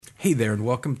Hey there, and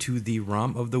welcome to the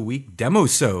ROM of the Week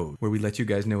Demosode, where we let you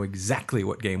guys know exactly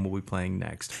what game we'll be playing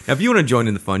next. Now, if you want to join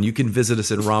in the fun, you can visit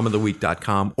us at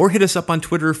romoftheweek.com or hit us up on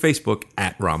Twitter or Facebook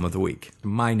at ROM of the Week.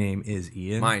 My name is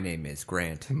Ian. My name is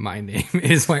Grant. My name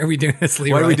is... Why are we doing this,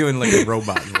 Leroy? Why are we doing like a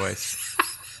robot voice?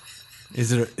 Is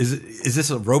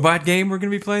this a robot game we're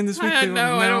going to be playing this week?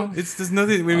 No, I don't. There's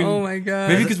nothing. I mean, Oh my God.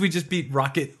 Maybe because we just beat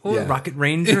Rocket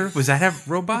Ranger. Was that have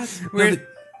robots?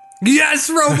 Yes,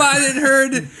 robot it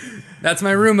heard. That's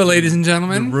my Roomba, ladies and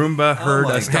gentlemen. Roomba heard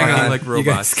us talking like You guys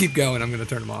robots. keep going. I'm going to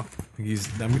turn them off. This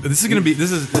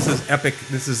is epic.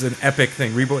 This is an epic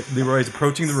thing. Leroy is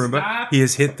approaching the Roomba. Stop. He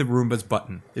has hit the Roomba's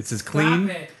button. It's as clean.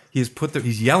 it.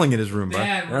 He's yelling at his Roomba.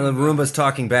 Now the Roomba's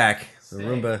talking back. The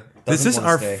Roomba Is this doesn't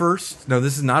our wanna stay. first? No,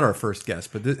 this is not our first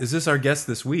guest. But is this our guest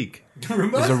this week?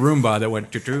 Roomba? There's a Roomba that went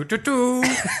doo-doo-doo-doo.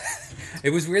 It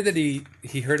was weird that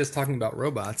he heard us talking about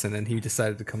robots and then he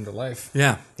decided to come to life.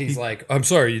 Yeah, He's like, I'm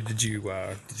sorry, did you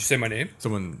say my name?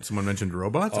 someone mentioned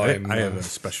robots. Oh, I I'm, have a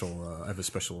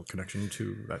special connection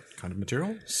to that kind of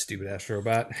material. Stupid ass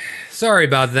robot. Sorry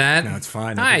about that. No, it's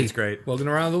fine. I Hi. think it's great. Welcome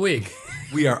to Round of the Week.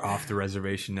 We are off the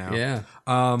reservation now. Yeah.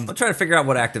 I'm trying to figure out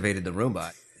what activated the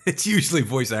Roomba. It's usually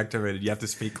voice activated. You have to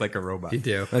speak like a robot. You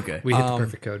do. Okay. We hit the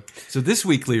perfect code. So this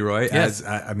week, Leroy, Yes.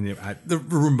 the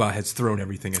Roomba has thrown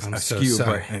everything I'm so askew.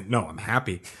 sorry. But no, I'm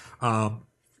happy.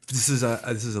 This is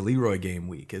a Leroy game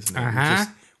week, isn't it? Uh-huh.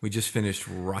 We just finished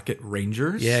Rocket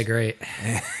Rangers. Yeah, great.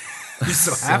 You're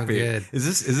so happy. good. Is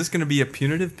this going to be a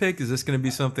punitive pick? Is this going to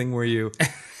be something where you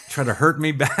try to hurt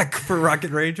me back for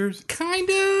Rocket Rangers? Kind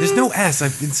of. There's no S.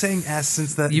 I've been saying S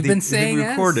since that You've been saying we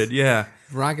recorded. S? Yeah.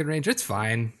 Rocket Ranger, it's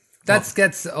fine.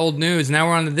 That's old news. Now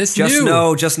we're on to this Just new.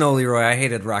 know, Leroy, I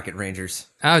hated Rocket Rangers.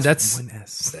 Oh, that's One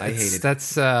S. I hated.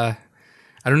 that's.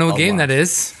 I don't know what game lot. that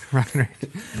is. Rocket Ranger.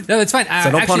 No, that's fine.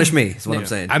 So don't punish me. Is what I'm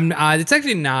saying. I'm. It's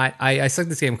actually not. I sucked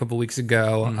this game a couple weeks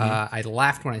ago. I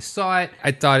laughed when I saw it.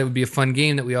 I thought it would be a fun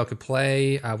game that we all could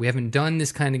play. We haven't done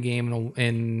this kind of game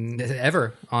in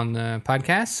ever on the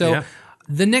podcast. So Yeah.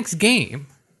 the next game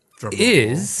Drum roll.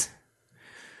 is.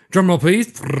 Drumroll,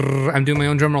 please. I'm doing my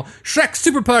own drumroll. Shrek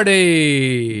Super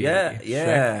Party.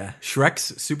 yeah.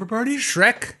 Shrek's Super Party?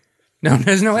 Shrek. No,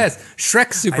 there's no S.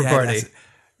 Shrek Super Party.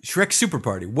 Shrek Super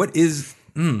Party. What is...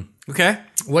 okay.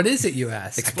 What is it, you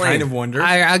ask? Explain. Kind of wonder.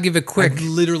 I'll give a quick. I've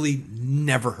literally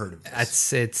never heard of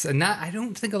this. It's not. I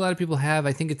don't think a lot of people have.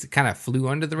 I think it's kind of flew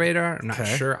under the radar. I'm not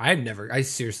Okay. sure. I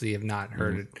seriously have not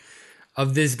heard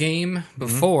of this game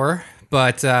before.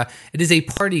 But it is a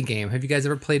party game. Have you guys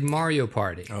ever played Mario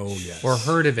Party? Oh, yes. Or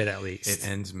heard of it at least? It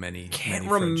ends many. Can't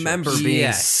many remember friendships. being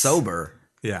Yes. sober.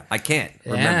 Yeah. I can't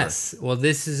remember. Yes. Well,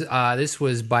 this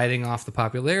was biting off the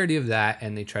popularity of that,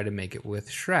 and they tried to make it with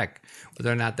Shrek.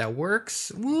 Whether or not that works,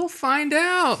 we'll find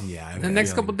out. Yeah, I have in the a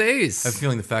next feeling- couple days. I have a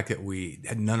feeling the fact that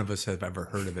none of us have ever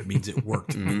heard of it means it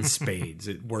worked in spades.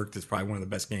 It worked. It's probably one of the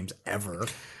best games ever.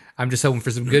 I'm just hoping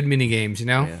for some good mini games. You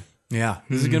know. Yeah. Yeah,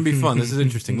 this is going to be fun. This is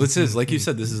interesting. This is, like you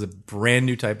said, this is a brand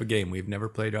new type of game. We've never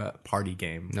played a party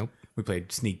game. Nope. We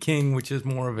played Sneak King, which is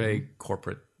more of a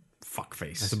corporate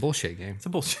fuckface. It's a bullshit game. It's a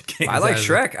bullshit game. I like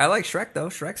Shrek. I like Shrek though.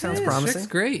 Shrek sounds promising. Shrek's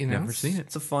great. You know. Never seen it.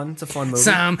 It's a fun movie.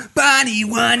 Somebody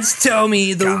once told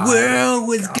me the world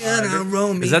was gonna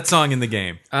roll me. Is that song in the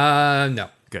game? No.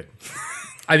 Good.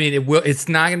 I mean, it will. It's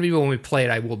not going to be when we play it.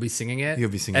 I will be singing it. You'll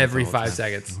be singing it every the whole 5 time.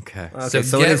 seconds. Okay. Okay,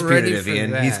 so get it is ready punitive, for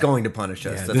Ian. that. He's going to punish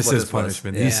us. Yeah, That's this what is was.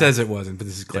 punishment. Yeah. He says it wasn't, but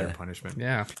this is clear Yeah. punishment.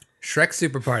 Yeah. Shrek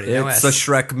Super Party. No It's S. the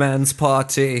Shrek man's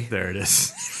party. There it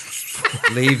is.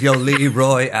 Leave your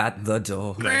Leroy at the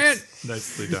door. Grant.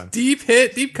 Nicely done. Deep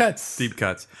hit. Deep cuts. Deep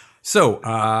cuts.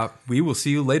 So, we will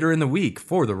see you later in the week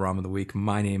for the ROM of the Week.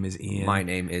 My name is Ian. My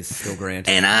name is Phil Grant.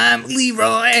 And I'm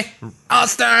Leroy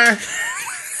All-Star.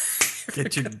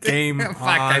 Get your game on. Fuck,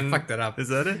 I fucked it up. Is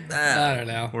that it? I don't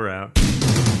know. We're out. Go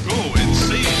and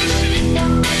save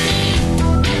the city.